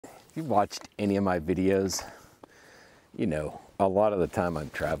If you watched any of my videos, you know, a lot of the time I'm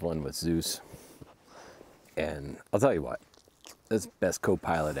traveling with Zeus. And I'll tell you what, this is the best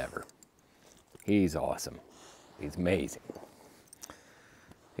co-pilot ever. He's awesome. He's amazing.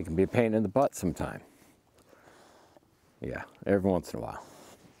 He can be a pain in the butt sometime. Yeah, every once in a while.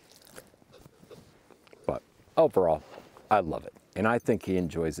 But overall, I love it. And I think he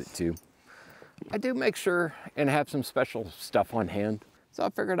enjoys it too. I do make sure and have some special stuff on hand. So I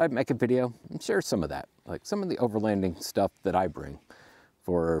figured I'd make a video and share some of that. Like some of the overlanding stuff that I bring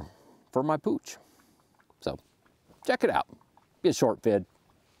for my pooch. So check it out. Be a short vid,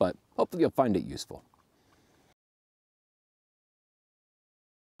 but hopefully you'll find it useful.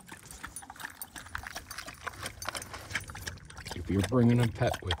 If you're bringing a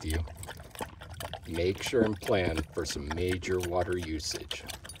pet with you, make sure and plan for some major water usage.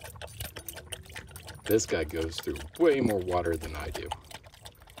 This guy goes through way more water than I do.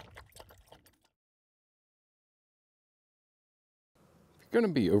 If you're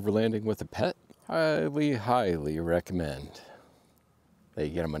going to be overlanding with a pet, highly, highly recommend that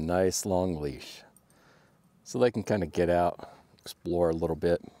you get them a nice long leash so they can kind of get out, explore a little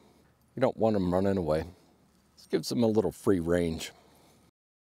bit. You don't want them running away. This gives them a little free range.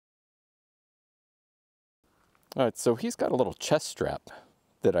 All right, so he's got a little chest strap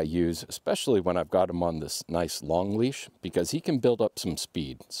that I use, especially when I've got him on this nice long leash, because he can build up some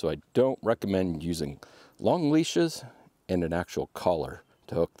speed. So I don't recommend using long leashes and an actual collar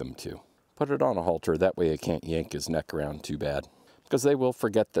to hook them to. Put it on a halter, that way I can't yank his neck around too bad, because they will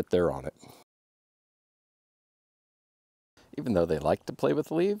forget that they're on it. Even though they like to play with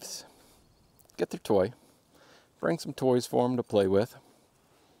leaves, get their toy. Bring some toys for them to play with.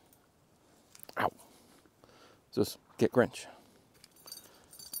 Ow. Just get Grinch.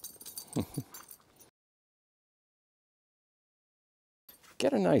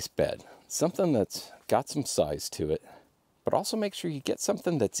 Get a nice bed. Something that's got some size to it. But also make sure you get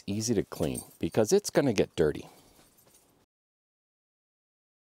something that's easy to clean, because it's going to get dirty.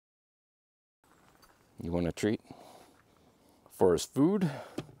 You want a treat? For his food,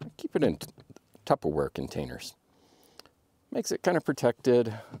 keep it in Tupperware containers. Makes it kind of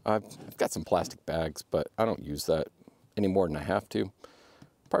protected. I've got some plastic bags, but I don't use that any more than I have to.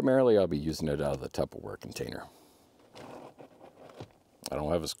 Primarily, I'll be using it out of the Tupperware container. I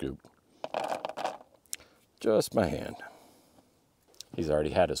don't have a scoop. Just my hand. He's already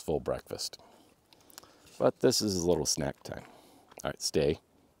had his full breakfast. But this is his little snack time. All right, stay.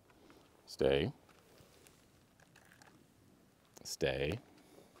 Stay. Stay.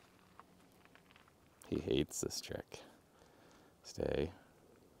 He hates this trick. Stay.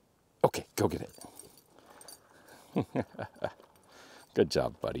 Okay, go get it. Good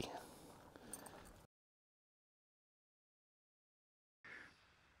job, buddy.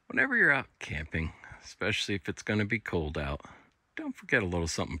 Whenever you're out camping, especially if it's going to be cold out, don't forget a little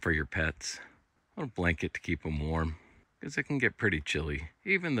something for your pets. A little blanket to keep them warm, because it can get pretty chilly,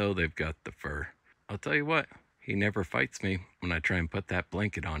 even though they've got the fur. I'll tell you what, he never fights me when I try and put that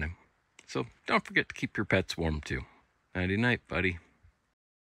blanket on him. So don't forget to keep your pets warm too. Nighty night, buddy.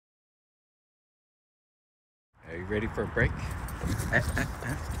 Are you ready for a break?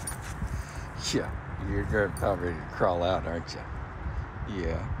 Yeah, you're about ready to crawl out, aren't you?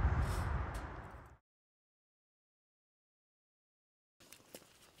 Yeah.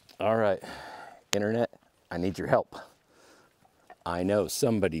 All right, Internet, I need your help. I know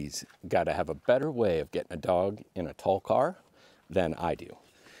somebody's got to have a better way of getting a dog in a tall car than I do,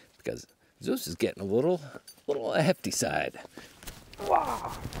 because Zeus is getting a little hefty side.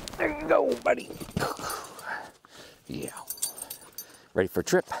 Wow, there you go, buddy. Yeah. Ready for a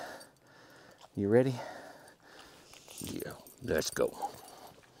trip? You ready? Yeah, let's go.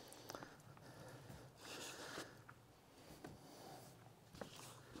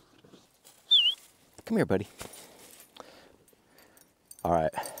 Come here, buddy. All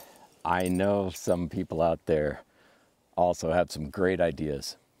right, I know some people out there also have some great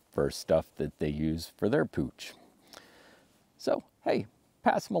ideas for stuff that they use for their pooch. So, hey,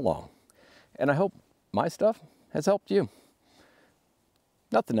 pass them along. And I hope my stuff has helped you.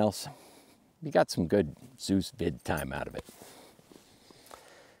 Nothing else. You got some good Zeus vid time out of it.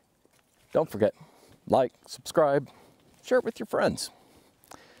 Don't forget, like, subscribe, share it with your friends.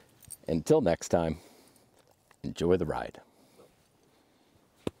 Until next time, enjoy the ride.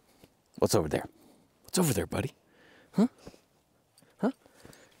 What's over there? What's over there, buddy? Huh? Huh?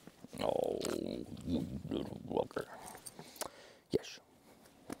 Oh, you little bugger. Yes.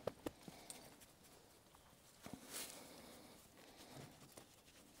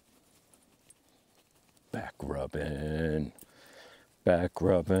 Back rubbing. back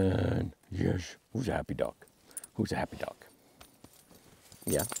rubbing. Yes. Who's a happy dog? Who's a happy dog?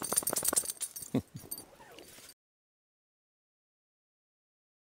 Yeah.